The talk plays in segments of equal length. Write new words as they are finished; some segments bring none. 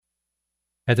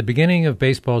At the beginning of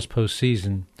baseball's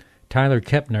postseason, Tyler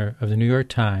Kepner of the New York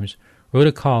Times wrote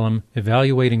a column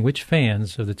evaluating which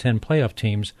fans of the 10 playoff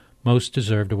teams most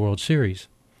deserved a World Series.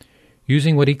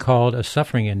 Using what he called a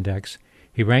suffering index,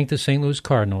 he ranked the St. Louis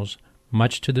Cardinals,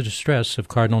 much to the distress of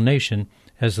Cardinal Nation,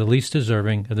 as the least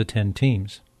deserving of the 10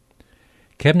 teams.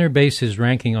 Kepner based his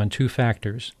ranking on two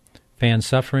factors: fan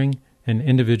suffering and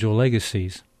individual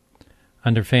legacies.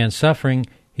 Under fan suffering,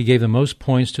 he gave the most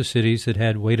points to cities that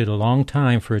had waited a long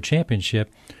time for a championship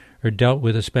or dealt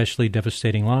with especially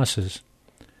devastating losses.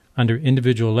 Under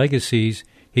individual legacies,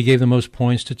 he gave the most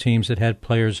points to teams that had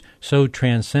players so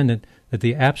transcendent that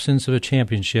the absence of a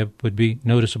championship would be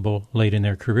noticeable late in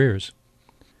their careers.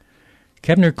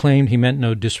 Kepner claimed he meant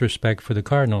no disrespect for the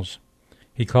Cardinals.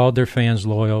 He called their fans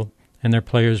loyal and their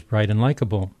players bright and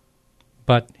likable.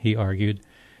 But, he argued,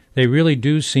 they really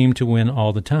do seem to win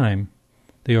all the time.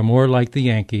 They are more like the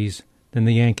Yankees than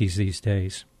the Yankees these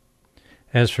days.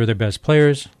 As for their best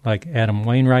players, like Adam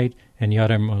Wainwright and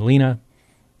Yadier Molina,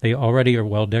 they already are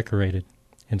well decorated.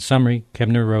 In summary,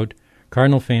 Kepner wrote,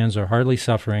 Cardinal fans are hardly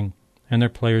suffering, and their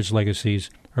players' legacies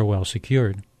are well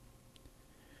secured.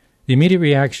 The immediate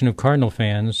reaction of Cardinal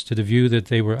fans to the view that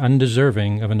they were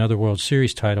undeserving of another World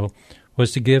Series title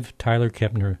was to give Tyler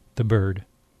Kepner the bird.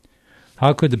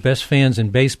 How could the best fans in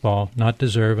baseball not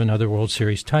deserve another World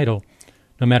Series title,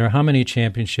 no matter how many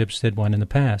championships they'd won in the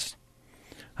past?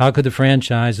 How could the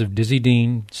franchise of Dizzy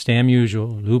Dean, Stan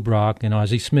Musial, Lou Brock, and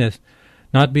Ozzie Smith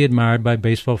not be admired by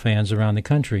baseball fans around the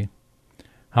country?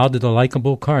 How did the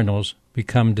likable Cardinals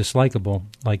become dislikable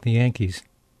like the Yankees?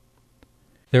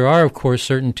 There are, of course,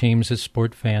 certain teams that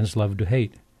sport fans love to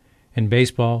hate. In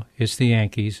baseball, it's the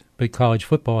Yankees, but college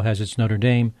football has its Notre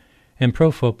Dame, and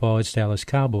pro football, it's Dallas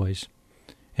Cowboys.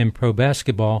 In pro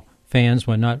basketball, fans,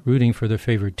 when not rooting for their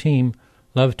favorite team,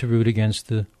 love to root against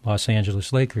the Los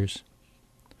Angeles Lakers.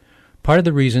 Part of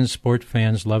the reason sport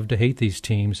fans love to hate these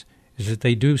teams is that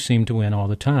they do seem to win all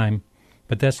the time,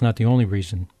 but that's not the only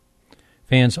reason.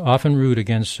 Fans often root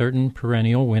against certain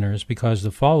perennial winners because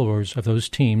the followers of those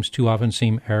teams too often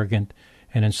seem arrogant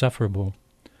and insufferable.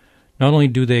 Not only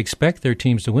do they expect their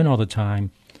teams to win all the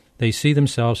time, they see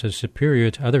themselves as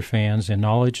superior to other fans in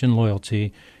knowledge and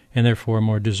loyalty, and therefore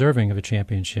more deserving of a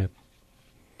championship.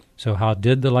 So how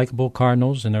did the likable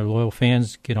Cardinals and their loyal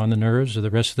fans get on the nerves of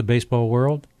the rest of the baseball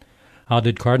world? How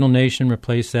did Cardinal Nation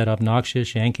replace that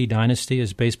obnoxious Yankee dynasty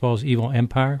as baseball's evil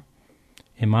empire?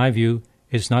 In my view,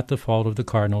 it's not the fault of the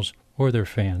Cardinals or their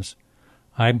fans.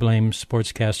 I blame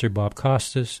sportscaster Bob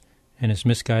Costas and his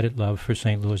misguided love for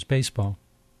St. Louis baseball.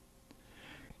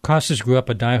 Costas grew up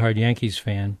a diehard Yankees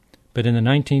fan, but in the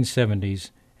 1970s,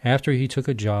 after he took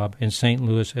a job in St.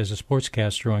 Louis as a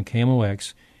sportscaster on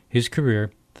KMOX, his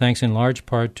career, thanks in large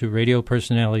part to radio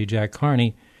personality Jack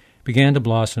Carney, began to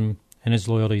blossom and his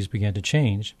loyalties began to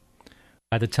change.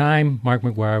 By the time Mark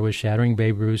McGwire was shattering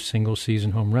Babe Ruth's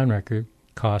single-season home run record,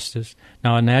 Costas,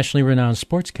 now a nationally renowned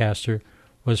sportscaster,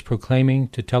 was proclaiming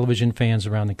to television fans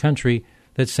around the country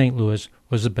that St. Louis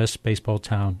was the best baseball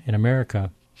town in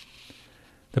America.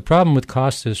 The problem with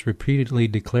Costas repeatedly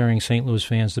declaring St. Louis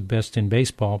fans the best in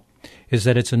baseball is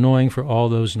that it's annoying for all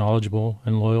those knowledgeable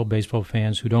and loyal baseball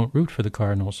fans who don't root for the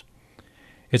Cardinals.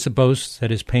 It's a boast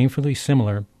that is painfully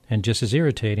similar and just as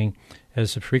irritating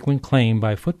as the frequent claim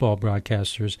by football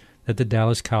broadcasters that the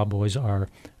Dallas Cowboys are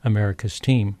America's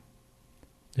team.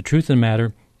 The truth of the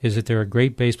matter is that there are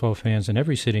great baseball fans in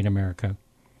every city in America.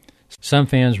 Some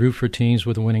fans root for teams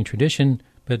with a winning tradition,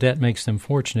 but that makes them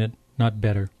fortunate, not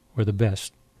better or the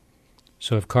best.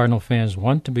 So if Cardinal fans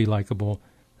want to be likable,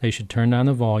 they should turn down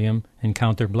the volume and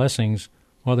count their blessings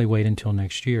while they wait until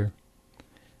next year.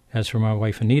 As for my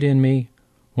wife Anita and me,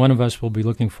 one of us will be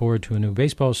looking forward to a new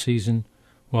baseball season,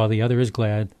 while the other is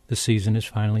glad the season is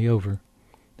finally over.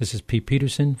 This is Pete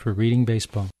Peterson for Reading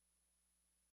Baseball.